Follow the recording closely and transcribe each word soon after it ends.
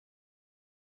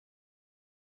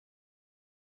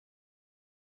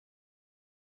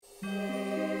This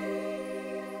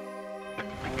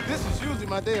is usually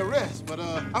my day of rest, but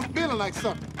I'm feeling like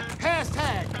something.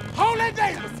 Hashtag Holy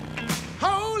Davidson.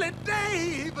 Holy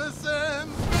Davidson.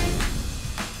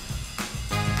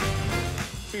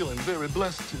 Feeling very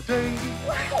blessed today.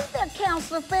 What is that,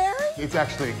 Counselor Pherry? It's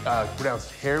actually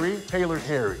pronounced Harry, Taylor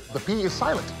Harry. The P is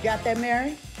silent. Got that,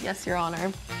 Mary? Yes, Your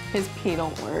Honor. His P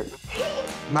don't work.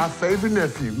 My favorite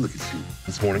nephew. Look at you.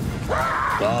 This morning,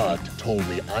 God told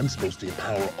me I'm supposed to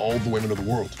empower all the women of the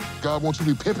world. God wants you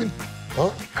to be pimping?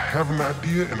 Huh? I have an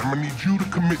idea, and I'm gonna need you to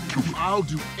commit to it. I'll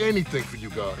do anything for you,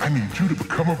 God. I need you to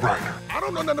become a writer. I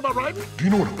don't know nothing about writing. Do you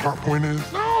know what a plot point is?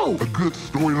 No. A good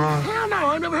storyline? Hell no,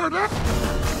 I never heard that.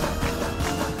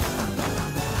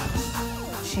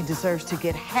 She deserves to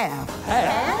get half.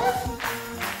 Half?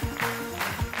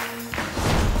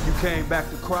 You came back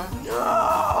to cry?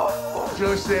 No.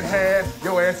 Judge said half.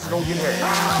 Your ass is gonna get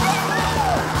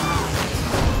half.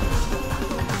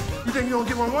 You think you're gonna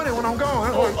get my money when I'm gone?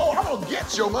 Huh? Oh, I'm gonna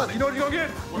get your money. You know what you're gonna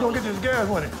get? You're gonna get this gas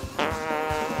money.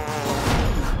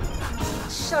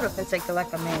 Shut up and take it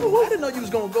like a man. Well, I didn't know you was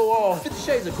gonna go all 50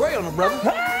 Shades of Grey on the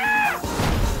brother.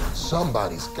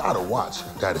 Somebody's gotta watch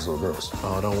Daddy's Little Girls.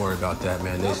 Oh, don't worry about that,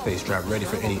 man. They stay strapped ready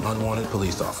for any unwanted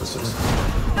police officers.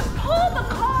 Pull the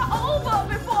car over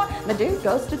before the dude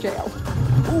goes to jail.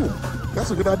 Ooh,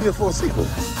 that's a good idea for a sequel.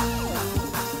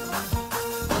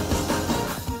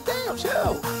 Damn,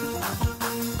 chill.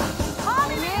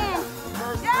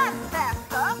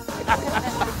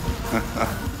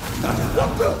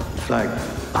 What the? It's like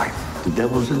life. The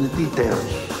devil's in the details.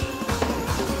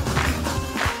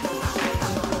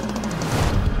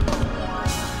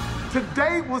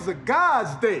 Today was a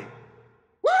God's day.